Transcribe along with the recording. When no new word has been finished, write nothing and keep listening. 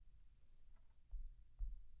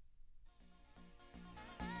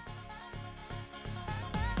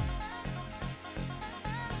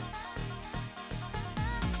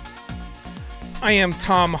I am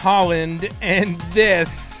Tom Holland, and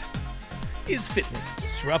this is Fitness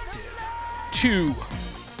Disrupted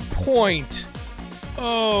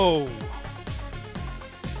 2.0.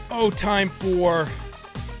 Time for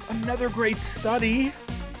another great study.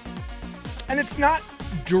 And it's not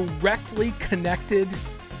directly connected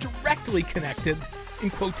in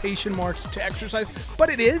quotation marks to exercise, but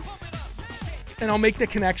it is. And I'll make the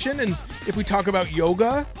connection. And if we talk about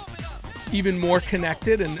yoga, even more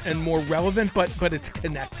connected and more relevant, but it's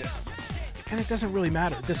connected. And it doesn't really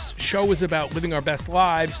matter. This show is about living our best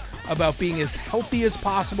lives, about being as healthy as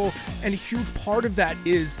possible, and a huge part of that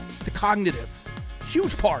is the cognitive.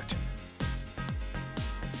 Huge part.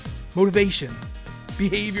 Motivation,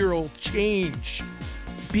 behavioral change,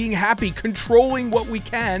 being happy, controlling what we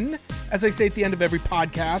can. As I say at the end of every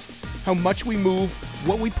podcast, how much we move,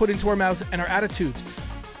 what we put into our mouths, and our attitudes.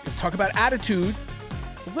 We'll talk about attitude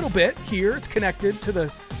a little bit here. It's connected to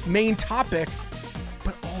the main topic,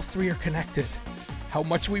 but all three are connected. How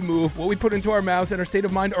much we move, what we put into our mouths, and our state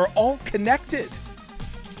of mind are all connected.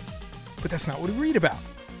 But that's not what we read about.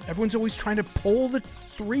 Everyone's always trying to pull the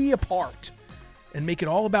three apart and make it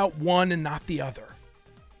all about one and not the other.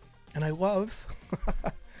 And I love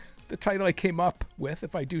the title I came up with,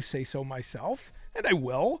 if I do say so myself, and I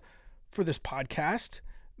will, for this podcast,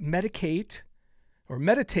 Medicate or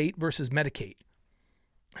Meditate versus Medicate.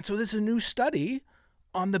 And so this is a new study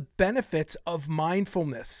on the benefits of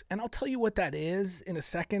mindfulness. And I'll tell you what that is in a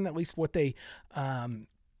second, at least what they, I'll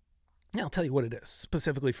tell you what it is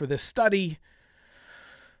specifically for this study.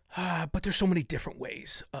 But there's so many different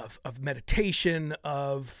ways of meditation,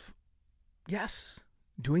 of, yes,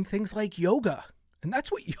 doing things like yoga. And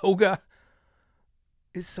that's what yoga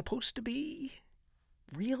is supposed to be,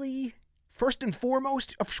 really. First and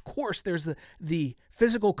foremost, of course, there's the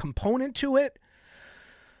physical component to it.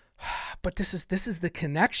 But this is the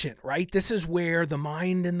connection, right? This is where the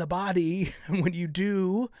mind and the body, when you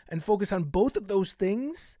do and focus on both of those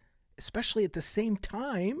things, especially at the same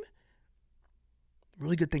time,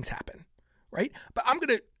 really good things happen, right? But I'm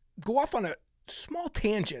going to go off on a small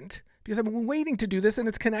tangent because I've been waiting to do this, and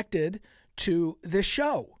it's connected to this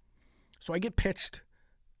show. So I get pitched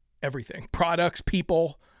everything: products,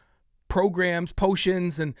 people, programs,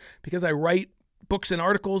 potions, and because I write books and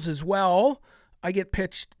articles as well, I get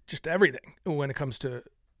pitched just everything when it comes to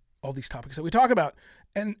all these topics that we talk about.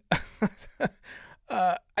 And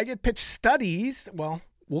I get pitched studies. Well,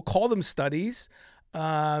 we'll call them studies.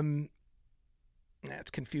 It's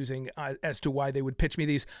confusing as to why they would pitch me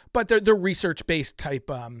these, but they're research-based type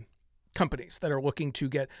companies that are looking to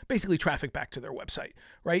get basically traffic back to their website,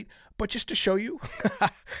 right? But just to show you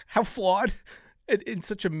how flawed in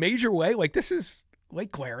such a major way, like this is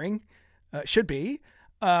like glaring, should be.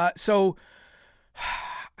 So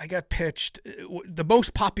I got pitched the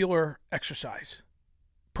most popular exercise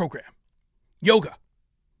program, yoga.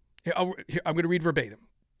 I'm going to read verbatim.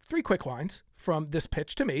 3 quick lines from this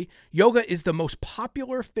pitch to me. Yoga is the most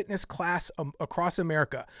popular fitness class across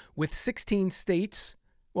America with 16 states.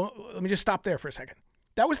 Well, let me just stop there for a second.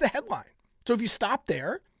 That was the headline. So if you stop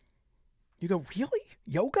there, you go, really?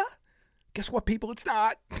 Yoga? Guess what, people? It's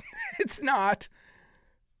not. It's not.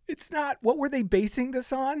 It's not. What were they basing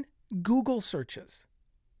this on? Google searches.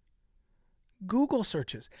 Google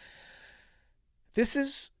searches. This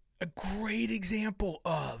is a great example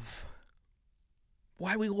of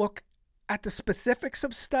why we look at the specifics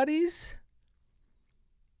of studies.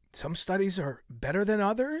 Some studies are better than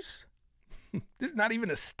others. This is not even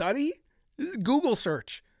a study. This is Google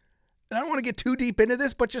search. And I don't want to get too deep into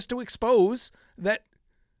this, but just to expose that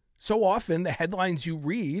so often the headlines you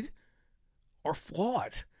read are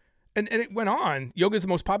flawed. And it went on. Yoga is the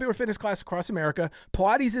most popular fitness class across America.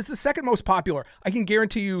 Pilates is the second most popular. I can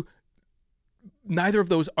guarantee you neither of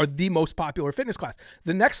those are the most popular fitness class.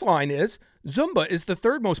 The next line is Zumba is the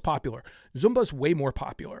third most popular. Zumba is way more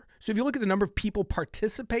popular. So if you look at the number of people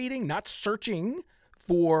participating, not searching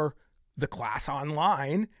for the class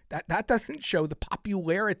online, that doesn't show the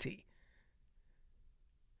popularity.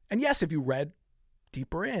 And yes, if you read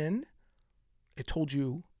deeper in, it told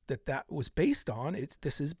you that was based on,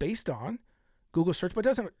 this is based on Google search, but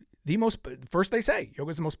doesn't, first they say,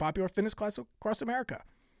 yoga is the most popular fitness class across America.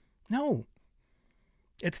 No,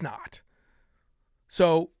 it's not.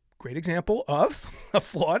 So, great example of a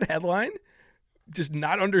flawed headline, just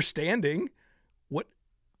not understanding what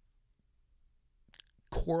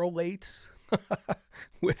correlates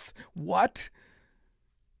with what,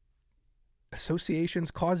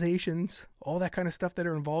 associations, causations, all that kind of stuff that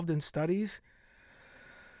are involved in studies.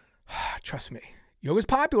 Trust me, yoga's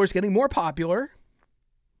popular. It's getting more popular.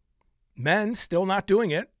 Men still not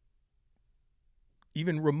doing it,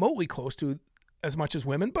 even remotely close to as much as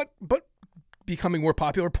women, but becoming more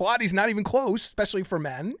popular. Pilates, not even close, especially for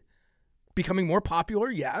men. Becoming more popular,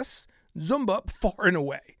 yes. Zumba, far and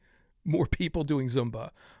away. More people doing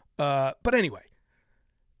Zumba. But anyway,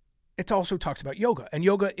 it also talks about yoga. And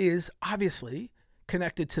yoga is obviously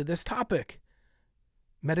connected to this topic.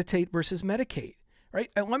 Meditate versus medicate, right?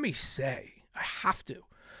 And let me say, I have to.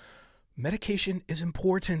 Medication is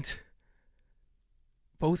important,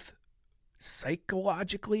 both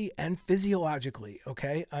psychologically and physiologically,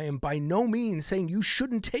 okay? I am by no means saying you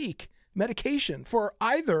shouldn't take medication for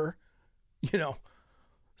either,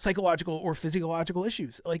 psychological or physiological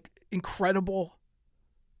issues. Like incredible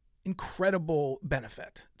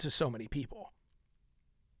benefit to so many people.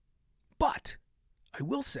 But I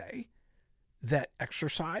will say that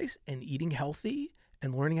exercise and eating healthy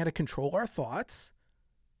and learning how to control our thoughts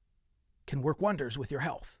can work wonders with your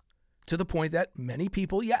health, to the point that many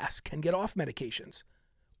people, yes, can get off medications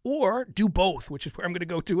or do both, which is where I'm going to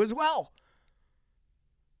go to as well.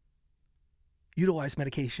 Utilize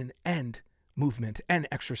medication and movement and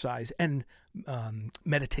exercise and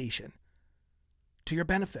meditation to your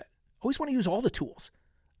benefit. Always want to use all the tools.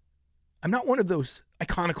 I'm not one of those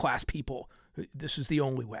iconoclast people. This is the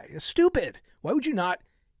only way. It's stupid. Why would you not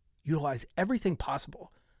utilize everything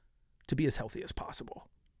possible to be as healthy as possible?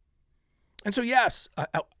 And so, yes,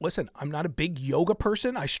 listen, I'm not a big yoga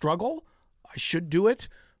person. I struggle. I should do it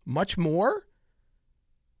much more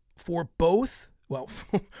for both. Well,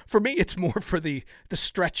 for me, it's more for the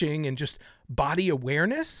stretching and just body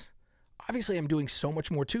awareness. Obviously, I'm doing so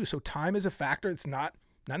much more too. So time is a factor. It's not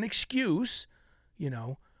an excuse.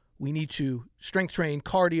 We need to strength train,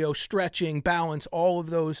 cardio, stretching, balance, all of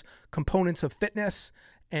those components of fitness.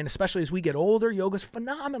 And especially as we get older, yoga's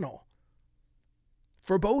phenomenal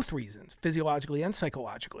for both reasons, physiologically and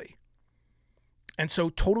psychologically. And so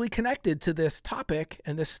totally connected to this topic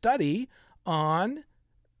and this study on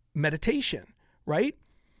meditation, right?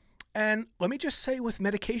 And let me just say with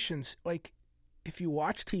medications, like if you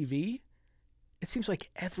watch TV, it seems like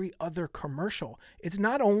every other commercial, it's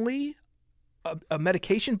not only a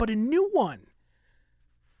medication, but a new one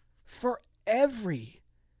for every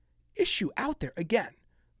issue out there. Again,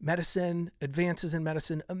 medicine, advances in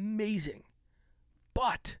medicine, amazing.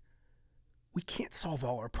 But we can't solve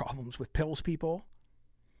all our problems with pills, people.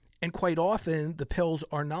 And quite often, the pills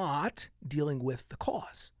are not dealing with the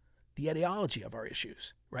cause, the etiology of our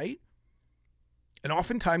issues, right? And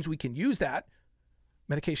oftentimes we can use that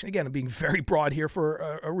medication. Again, I'm being very broad here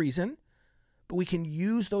for a reason. But we can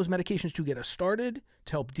use those medications to get us started,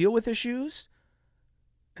 to help deal with issues.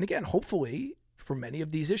 And again, hopefully, for many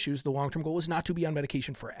of these issues, the long-term goal is not to be on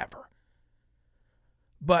medication forever.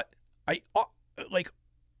 But I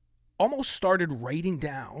almost started writing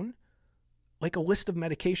down like a list of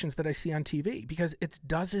medications that I see on TV, because it's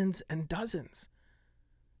dozens and dozens.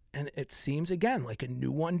 And it seems, again, like a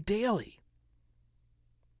new one daily.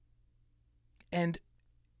 And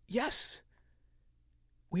yes,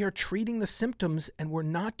 we are treating the symptoms and we're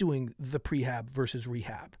not doing the prehab versus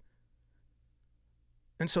rehab.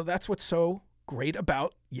 And so that's what's so great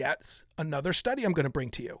about yet another study I'm going to bring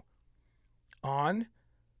to you on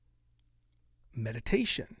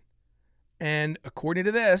meditation. And according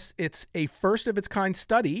to this, it's a first of its kind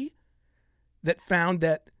study that found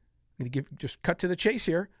that, I'm going to just cut to the chase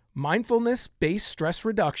here, mindfulness-based stress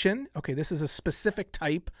reduction. Okay, this is a specific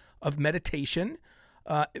type of meditation,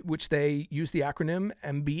 which they use the acronym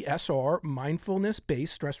MBSR,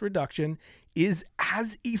 mindfulness-based stress reduction, is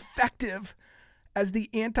as effective as the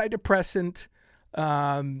antidepressant.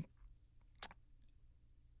 Let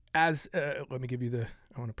me give you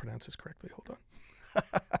I want to pronounce this correctly. Hold on.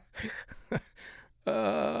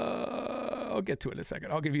 I'll get to it in a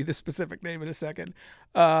second. I'll give you the specific name in a second.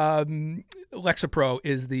 Lexapro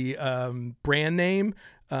is the brand name,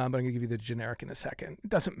 but I'm going to give you the generic in a second. It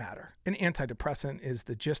doesn't matter. An antidepressant is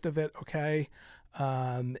the gist of it, okay?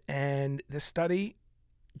 And this study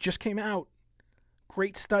just came out.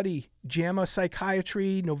 Great study. JAMA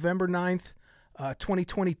Psychiatry, November 9th,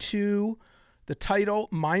 2022. The title,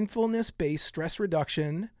 Mindfulness-Based Stress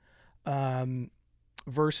Reduction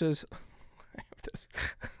versus... I have this.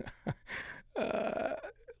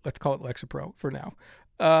 Let's call it Lexapro for now.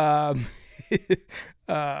 I'm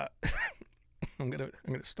gonna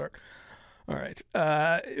start. All right.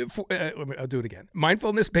 I'll do it again.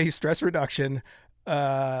 Mindfulness-based stress reduction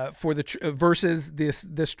versus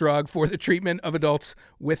this drug for the treatment of adults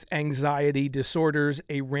with anxiety disorders,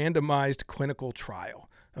 a randomized clinical trial.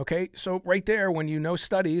 Okay, so right there, when you know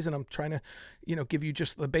studies, and I'm trying to, give you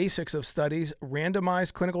just the basics of studies,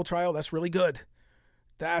 randomized clinical trial, that's really good.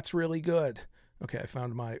 That's really good. Okay, I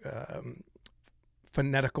found my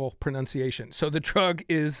phonetical pronunciation. So the drug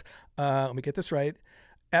is, let me get this right,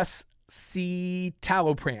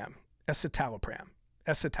 escitalopram.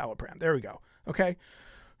 There we go. Okay.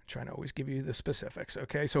 I'm trying to always give you the specifics.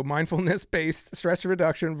 Okay. So mindfulness-based stress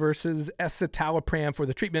reduction versus escitalopram for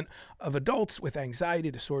the treatment of adults with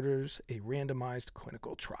anxiety disorders, a randomized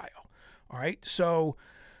clinical trial. All right. So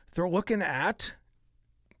they're looking at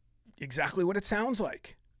exactly what it sounds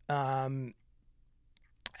like. How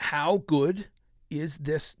good is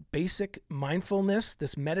this basic mindfulness,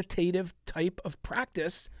 this meditative type of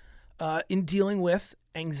practice in dealing with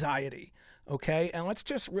anxiety? Okay, and let's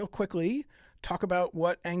just real quickly talk about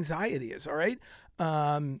what anxiety is, all right?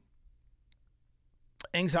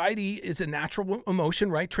 Anxiety is a natural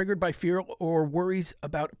emotion, right? Triggered by fear or worries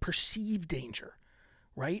about perceived danger,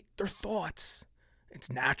 right? They're thoughts. It's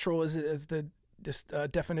natural, as this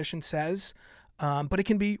definition says, but it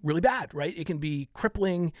can be really bad, right? It can be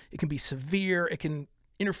crippling. It can be severe. It can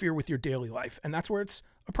interfere with your daily life, and that's where it's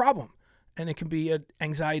a problem. And it can be an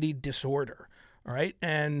anxiety disorder, all right?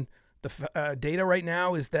 And the data right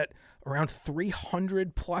now is that around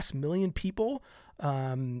 300 plus million people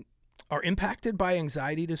are impacted by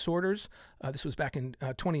anxiety disorders. This was back in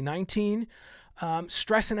 2019.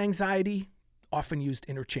 Stress and anxiety, often used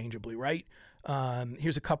interchangeably, right?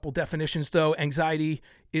 Here's a couple definitions, though. Anxiety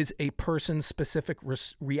is a person's specific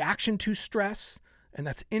reaction to stress, and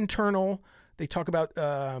that's internal. They talk about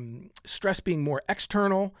stress being more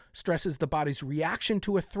external. Stress is the body's reaction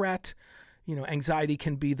to a threat. Anxiety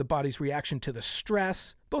can be the body's reaction to the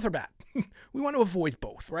stress. Both are bad. We want to avoid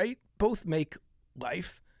both, right? Both make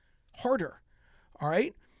life harder, all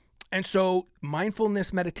right? And so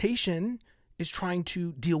mindfulness meditation is trying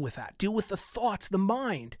to deal with that, deal with the thoughts, the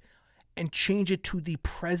mind, and change it to the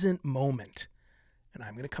present moment. And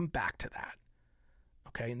I'm going to come back to that,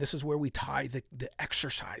 okay? And this is where we tie the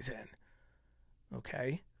exercise in,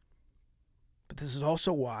 okay? But this is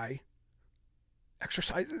also why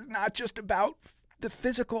exercise is not just about the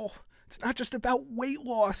physical. It's not just about weight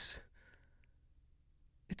loss.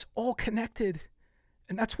 It's all connected.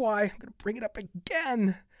 And that's why I'm going to bring it up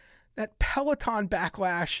again. That Peloton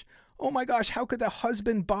backlash. Oh my gosh, how could the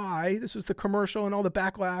husband buy? This was the commercial and all the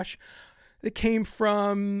backlash that came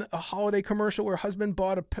from a holiday commercial where a husband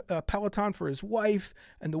bought a Peloton for his wife,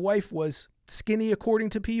 and the wife was skinny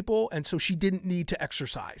according to people, and so she didn't need to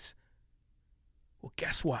exercise. Well,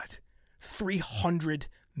 guess what? 300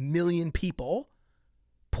 million people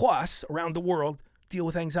plus around the world deal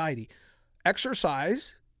with anxiety.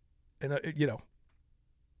 Exercise, and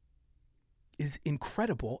is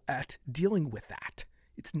incredible at dealing with that.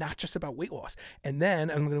 It's not just about weight loss. And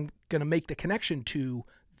then I'm going to make the connection to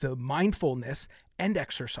the mindfulness and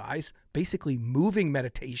exercise, basically moving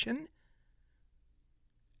meditation.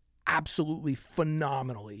 Absolutely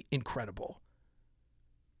phenomenally incredible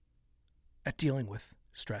at dealing with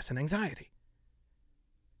stress and anxiety.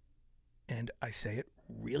 And I say it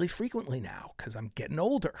really frequently now because I'm getting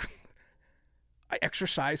older. I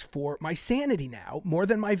exercise for my sanity now more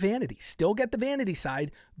than my vanity. Still get the vanity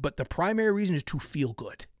side, but the primary reason is to feel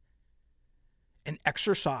good. And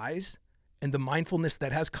exercise and the mindfulness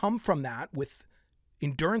that has come from that, with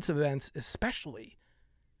endurance events especially,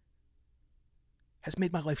 has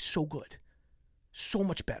made my life so good, so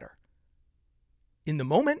much better. In the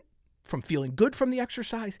moment, from feeling good from the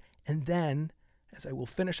exercise, and then, as I will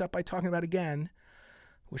finish up by talking about again,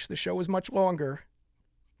 wish the show was much longer,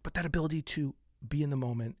 but that ability to be in the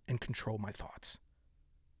moment and control my thoughts,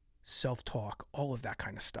 self-talk, all of that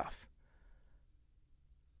kind of stuff.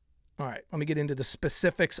 All right, let me get into the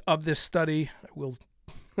specifics of this study. I will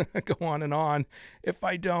go on and on if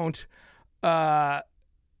I don't.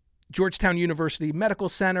 Georgetown University Medical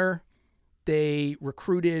Center, they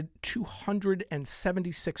recruited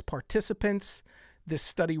 276 participants. This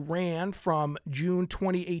study ran from June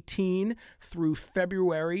 2018 through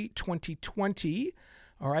February 2020.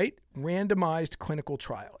 All right, randomized clinical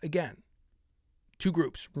trial. Again, 2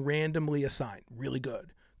 groups randomly assigned. Really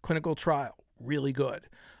good. Clinical trial. Really good.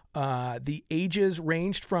 The ages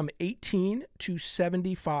ranged from 18 to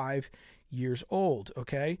 75 years old,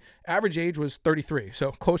 okay? Average age was 33,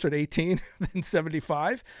 so closer to 18 than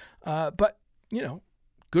 75. But,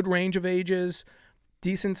 good range of ages,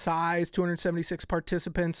 decent size, 276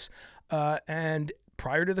 participants. And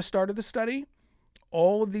prior to the start of the study,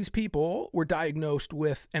 all of these people were diagnosed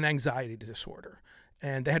with an anxiety disorder.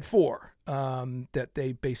 And they had 4 that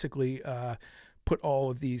they basically put all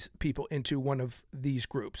of these people into one of these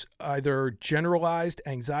groups, either generalized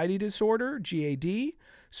anxiety disorder, GAD,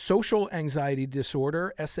 social anxiety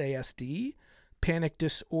disorder, SASD, panic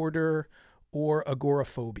disorder, or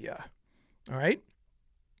agoraphobia. All right.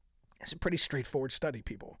 It's a pretty straightforward study,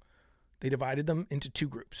 people. They divided them into two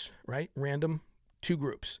groups, right? Random, two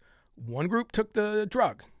groups. One group took the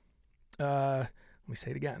drug. Let me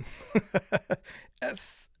say it again. I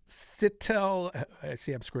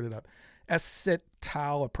see I'm screwed it up.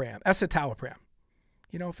 Escitalopram.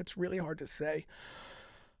 You know, if it's really hard to say,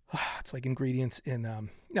 it's like ingredients in,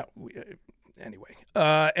 anyway.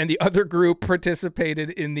 And the other group participated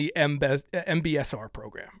in the MBSR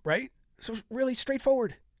program, right? So it's really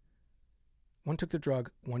straightforward. One took the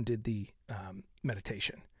drug, one did the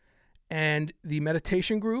meditation. And the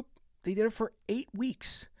meditation group, they did it for 8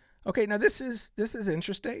 weeks. Okay, now this is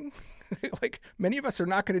interesting. Like, many of us are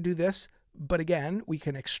not going to do this, but again, we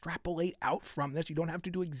can extrapolate out from this. You don't have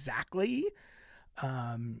to do exactly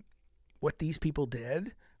what these people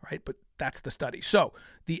did, right? But that's the study. So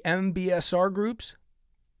the MBSR groups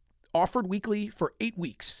offered weekly for 8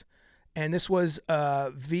 weeks. And this was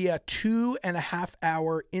via 2.5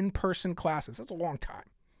 hour in-person classes. That's a long time.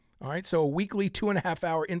 All right. So a weekly 2.5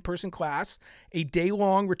 hour in-person class, a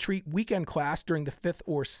day-long retreat weekend class during the 5th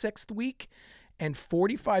or 6th week, and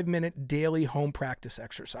 45-minute daily home practice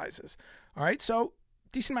exercises. All right. So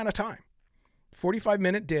decent amount of time.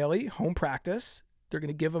 45-minute daily home practice. They're going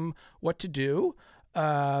to give them what to do.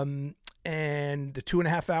 And the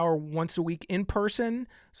 2.5 hour once a week in person.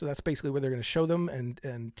 So that's basically where they're going to show them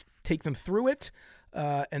and take them through it.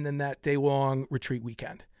 And then that day long retreat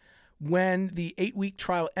weekend. When the 8-week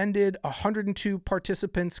trial ended, 102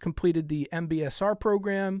 participants completed the MBSR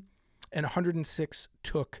program and 106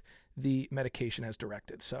 took the medication as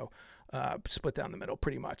directed. So split down the middle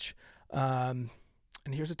pretty much. And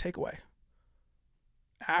here's a takeaway.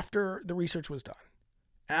 After the research was done,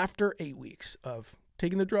 after 8 weeks of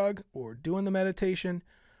taking the drug or doing the meditation,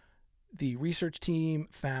 the research team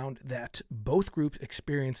found that both groups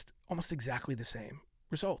experienced almost exactly the same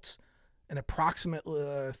results. An approximate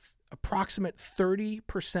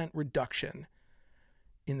 30% reduction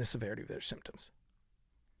in the severity of their symptoms.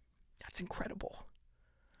 That's incredible.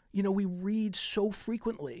 You know, we read so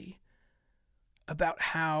frequently about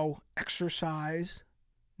how exercise,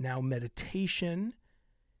 now meditation,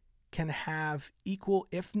 can have equal,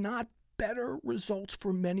 if not better, results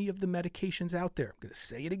for many of the medications out there. I'm going to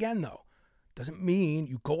say it again, though. Doesn't mean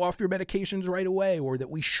you go off your medications right away or that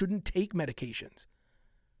we shouldn't take medications.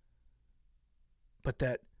 But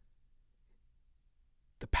that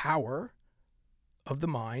the power of the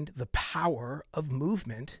mind, the power of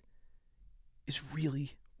movement is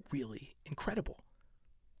really, really incredible.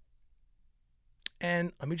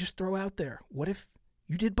 And let me just throw out there, what if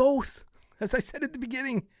you did both? As I said at the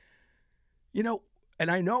beginning, you know,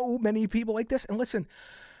 and I know many people like this. And listen,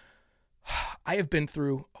 I have been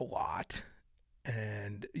through a lot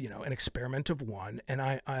and, you know, an experiment of one, and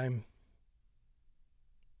I'm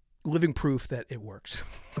living proof that it works.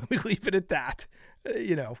 Let me leave it at that,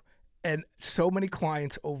 you know. And so many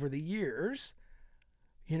clients over the years,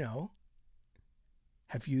 you know,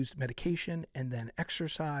 have used medication and then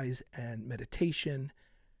exercise and meditation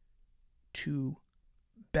to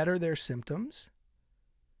better their symptoms,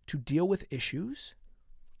 to deal with issues.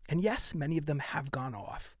 And yes, many of them have gone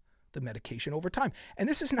off the medication over time. And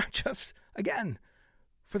this is not just, again,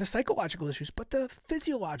 for the psychological issues, but the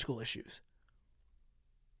physiological issues.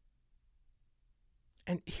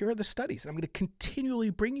 And here are the studies. I'm going to continually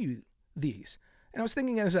bring you these. And I was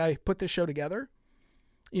thinking as I put this show together,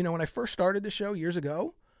 you know, when I first started the show years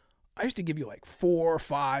ago, I used to give you like 4 or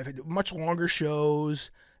 5 much longer shows,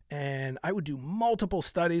 and I would do multiple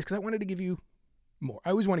studies because I wanted to give you more. I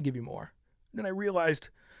always want to give you more. Then I realized,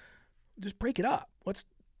 just break it up. Let's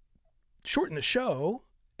shorten the show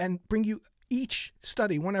and bring you each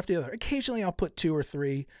study one after the other. Occasionally I'll put 2 or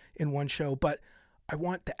 3 in one show, but I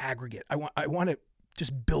want the aggregate. I want to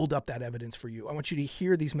just build up that evidence for you. I want you to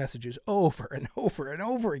hear these messages over and over and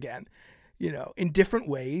over again, you know, in different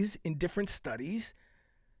ways, in different studies,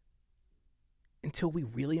 until we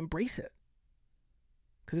really embrace it.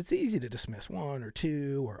 Because it's easy to dismiss 1 or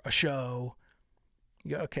 2 or a show.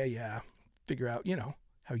 You go, okay, yeah, figure out, you know,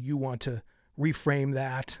 how you want to reframe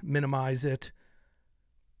that, minimize it.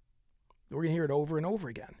 We're going to hear it over and over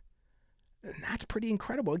again. And that's pretty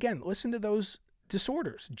incredible. Again, listen to those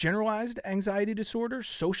disorders: generalized anxiety disorder,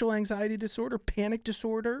 social anxiety disorder, panic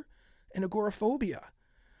disorder, and agoraphobia.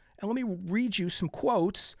 And let me read you some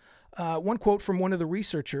quotes. One quote from one of the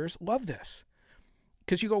researchers. Love this.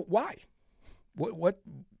 Because you go, why? What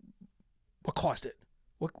caused it?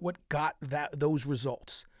 What got those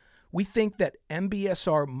results? We think that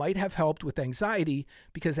MBSR might have helped with anxiety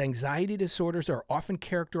because anxiety disorders are often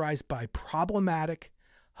characterized by problematic,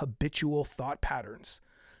 habitual thought patterns,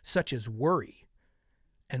 such as worry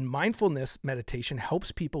And mindfulness meditation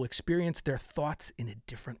helps people experience their thoughts in a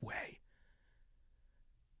different way.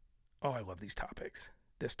 Oh, I love these topics.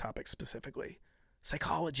 This topic specifically.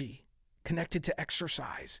 Psychology, connected to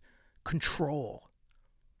exercise, control.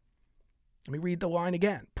 Let me read the line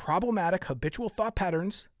again. Problematic habitual thought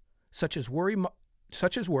patterns, such as worry,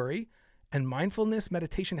 and mindfulness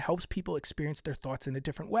meditation helps people experience their thoughts in a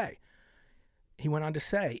different way. He went on to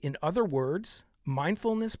say, in other words,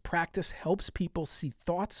 mindfulness practice helps people see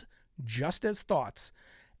thoughts just as thoughts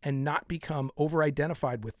and not become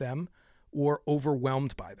over-identified with them or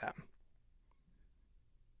overwhelmed by them.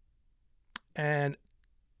 And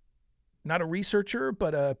not a researcher,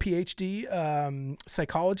 but a PhD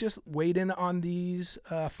psychologist weighed in on these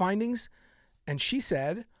findings. And she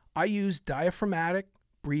said, I use diaphragmatic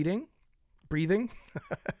breathing,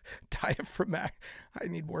 diaphragmatic, I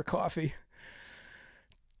need more coffee.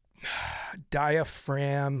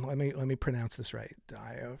 Diaphragm, let me pronounce this right.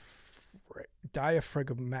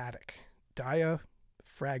 Diaphragmatic.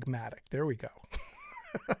 There we go.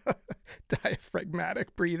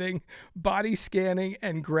 Diaphragmatic breathing, body scanning,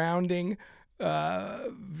 and grounding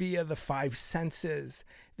via the 5 senses.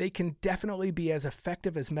 They can definitely be as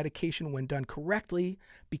effective as medication when done correctly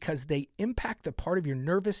because they impact the part of your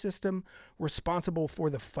nervous system responsible for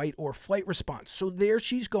the fight or flight response. So there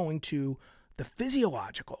she's going to the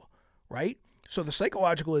physiological, right? So the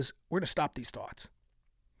psychological is we're going to stop these thoughts.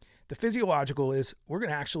 The physiological is we're going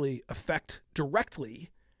to actually affect directly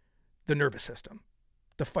the nervous system,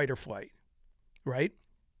 the fight or flight, right?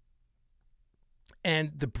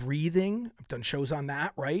 And the breathing, I've done shows on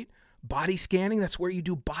that, right? Body scanning, that's where you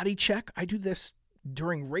do body check. I do this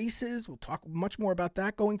during races. We'll talk much more about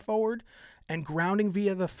that going forward. And grounding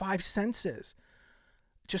via the 5 senses.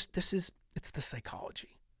 It's the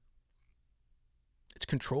psychology. It's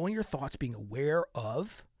controlling your thoughts, being aware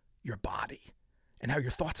of your body and how your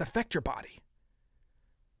thoughts affect your body.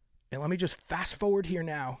 And let me just fast forward here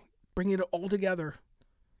now, bring it all together.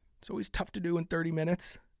 It's always tough to do in 30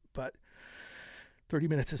 minutes, but 30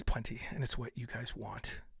 minutes is plenty, and it's what you guys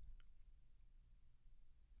want.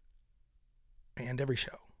 I end every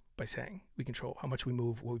show by saying we control how much we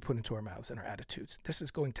move, what we put into our mouths, and our attitudes. This is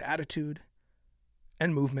going to attitude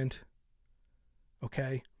and movement,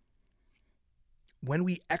 okay? When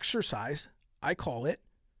we exercise, I call it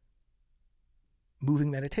moving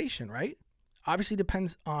meditation, right? Obviously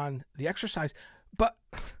depends on the exercise, but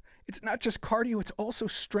it's not just cardio, it's also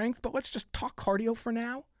strength. But let's just talk cardio for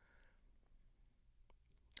now.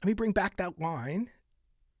 Let me bring back that line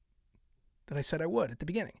that I said I would at the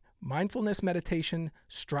beginning. Mindfulness meditation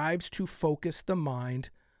strives to focus the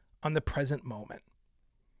mind on the present moment,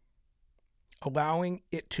 allowing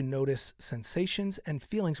it to notice sensations and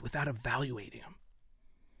feelings without evaluating them.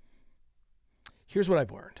 Here's what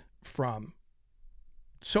I've learned from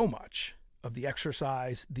so much of the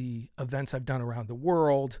exercise, the events I've done around the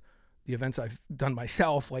world, the events I've done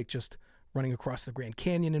myself, like just running across the Grand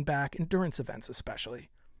Canyon and back, endurance events especially.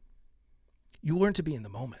 You learn to be in the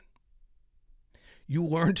moment. You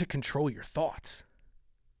learn to control your thoughts.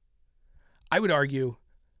 I would argue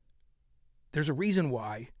there's a reason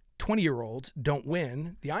why 20-year-olds don't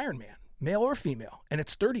win the Ironman, male or female, and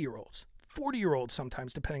it's 30-year-olds, 40-year-olds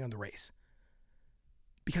sometimes, depending on the race,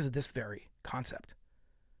 because of this very concept.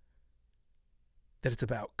 That it's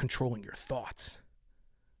about controlling your thoughts,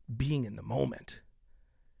 being in the moment.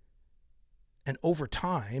 And over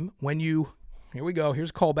time, when you, here we go,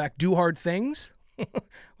 here's a callback, do hard things,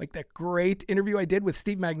 like that great interview I did with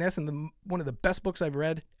Steve Magness in one of the best books I've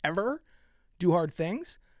read ever, Do Hard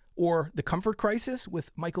Things, or The Comfort Crisis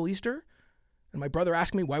with Michael Easter. And my brother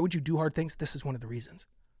asked me, why would you do hard things? This is one of the reasons.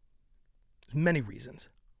 There's many reasons.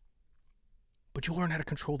 But you learn how to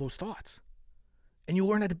control those thoughts. And you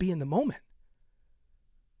learn how to be in the moment.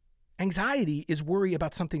 Anxiety is worry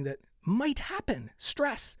about something that might happen.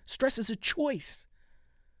 Stress. Stress is a choice.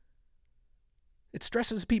 It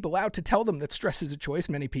stresses people out to tell them that stress is a choice,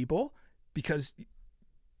 many people, because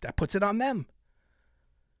that puts it on them.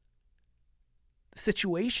 The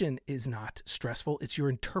situation is not stressful. It's your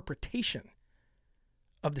interpretation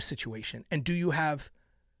of the situation. And do you have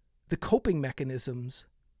the coping mechanisms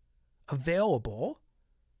available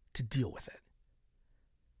to deal with it?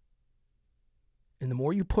 And the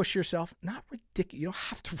more you push yourself, not ridiculous, you don't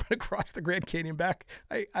have to run across the Grand Canyon back.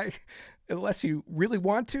 I unless you really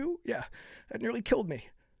want to. Yeah, that nearly killed me,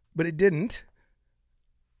 but it didn't.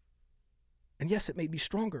 And yes, it made me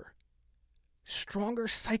stronger. Stronger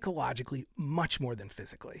psychologically, much more than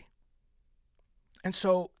physically. And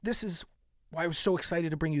so this is why I was so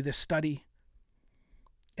excited to bring you this study.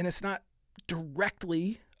 And it's not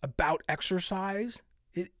directly about exercise.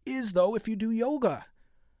 It is, though, if you do yoga.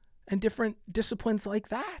 and different disciplines like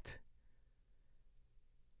that.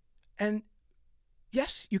 And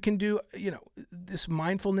yes, you can do, this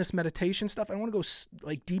mindfulness meditation stuff. I don't want to go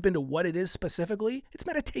like deep into what it is specifically. It's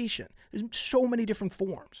meditation. There's so many different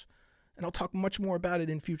forms. And I'll talk much more about it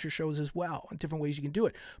in future shows as well, and different ways you can do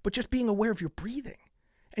it. But just being aware of your breathing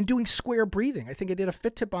and doing square breathing. I think I did a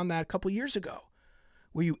fit tip on that a couple of years ago,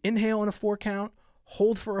 where you inhale on a 4 count,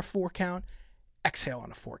 hold for a 4 count, exhale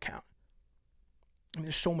on a 4 count. I mean,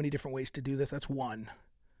 there's so many different ways to do this. That's one.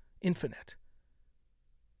 Infinite.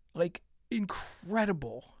 Like,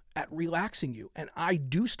 incredible at relaxing you. And I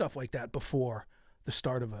do stuff like that before the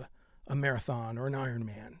start of a marathon or an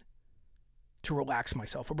Ironman to relax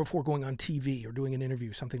myself, or before going on TV or doing an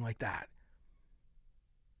interview, something like that.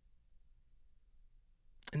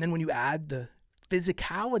 And then when you add the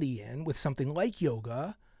physicality in with something like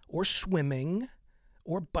yoga or swimming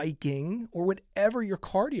or biking or whatever your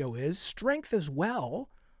cardio is, strength as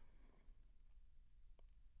well,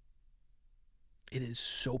 it is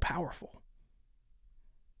so powerful.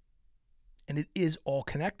 And it is all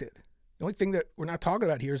connected. The only thing that we're not talking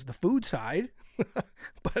about here is the food side.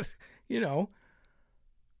 But,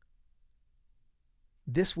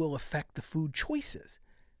 this will affect the food choices.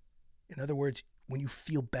 In other words, when you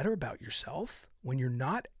feel better about yourself, when you're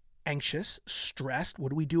not anxious, stressed, what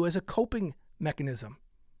do we do as a coping mechanism?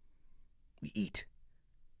 We eat.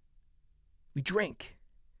 We drink.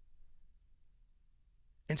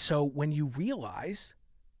 And so when you realize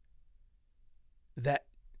that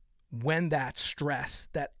when that stress,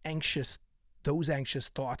 those anxious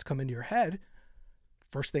thoughts come into your head,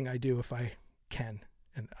 first thing I do, if I can,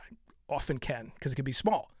 and I often can, because it can be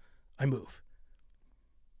small, I move.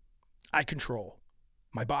 I control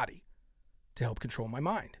my body to help control my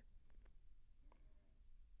mind.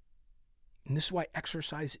 And this is why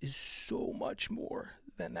exercise is so much more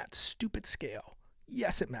than that stupid scale.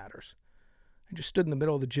 Yes, it matters. I just stood in the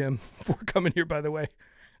middle of the gym before coming here, by the way.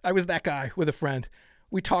 I was that guy with a friend.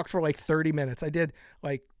 We talked for like 30 minutes. I did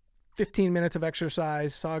like 15 minutes of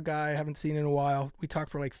exercise, saw a guy I haven't seen in a while. We talked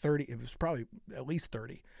for like 30. It was probably at least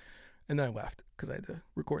 30. And then I left because I had to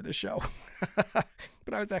record this show.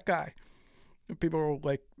 But I was that guy. And people were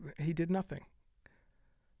like, he did nothing.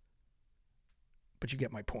 But you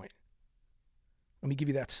get my point. Let me give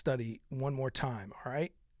you that study one more time, all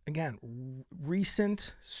right? Again,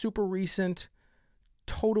 recent, super recent,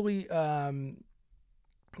 totally,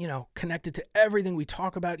 connected to everything we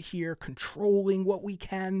talk about here, controlling what we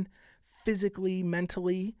can physically,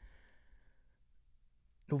 mentally.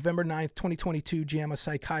 November 9th, 2022, JAMA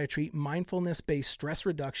Psychiatry, mindfulness-based stress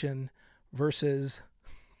reduction versus,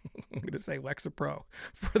 I'm going to say Lexapro,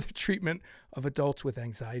 for the treatment of adults with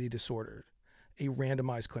anxiety disorder, a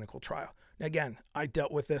randomized clinical trial. Now, again, I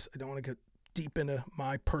dealt with this. I don't want to get deep into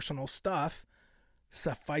my personal stuff.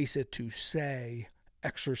 Suffice it to say,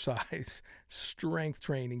 exercise, strength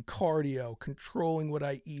training, cardio, controlling what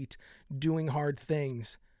I eat, doing hard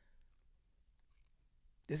things.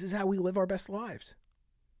 This is how we live our best lives.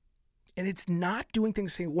 And it's not doing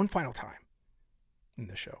things, say one final time in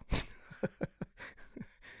the show.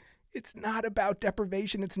 It's not about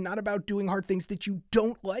deprivation. It's not about doing hard things that you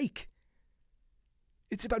don't like.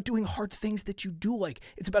 It's about doing hard things that you do like.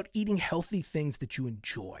 It's about eating healthy things that you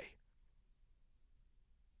enjoy.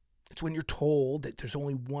 It's when you're told that there's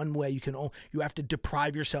only one way you have to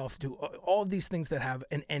deprive yourself to all of these things that have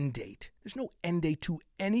an end date. There's no end date to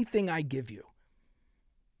anything I give you.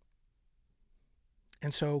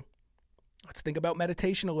 And so let's think about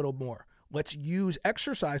meditation a little more. Let's use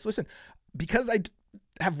exercise. Listen, because I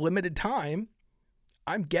have limited time,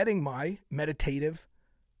 I'm getting my meditative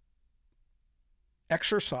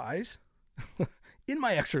exercise in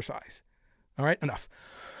my exercise. All right, enough.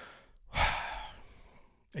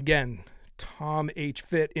 Again, Tom H.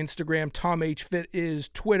 Fit, Instagram. Tom H. Fit is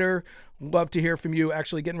Twitter. Love to hear from you.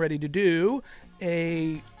 Actually getting ready to do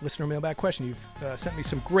a listener mailbag question. You've sent me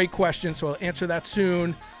some great questions, so I'll answer that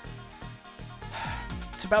soon.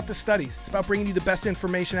 It's about the studies. It's about bringing you the best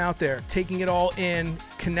information out there, taking it all in,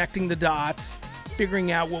 connecting the dots,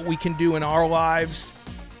 figuring out what we can do in our lives.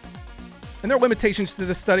 And there are limitations to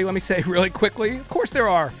this study, let me say really quickly. Of course there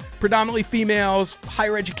are. Predominantly females,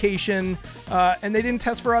 higher education, and they didn't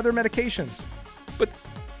test for other medications. But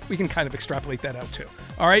we can kind of extrapolate that out too.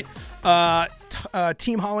 All right.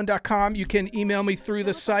 Teamholland.com. You can email me through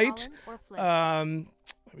the site. Let me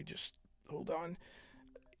just, hold on.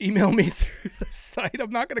 Email me through the site. I'm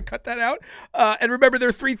not going to cut that out. And remember, there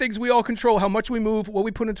are 3 things we all control: how much we move, what we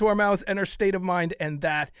put into our mouths, and our state of mind. And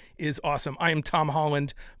that is awesome. I am Tom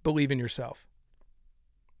Holland. Believe in yourself.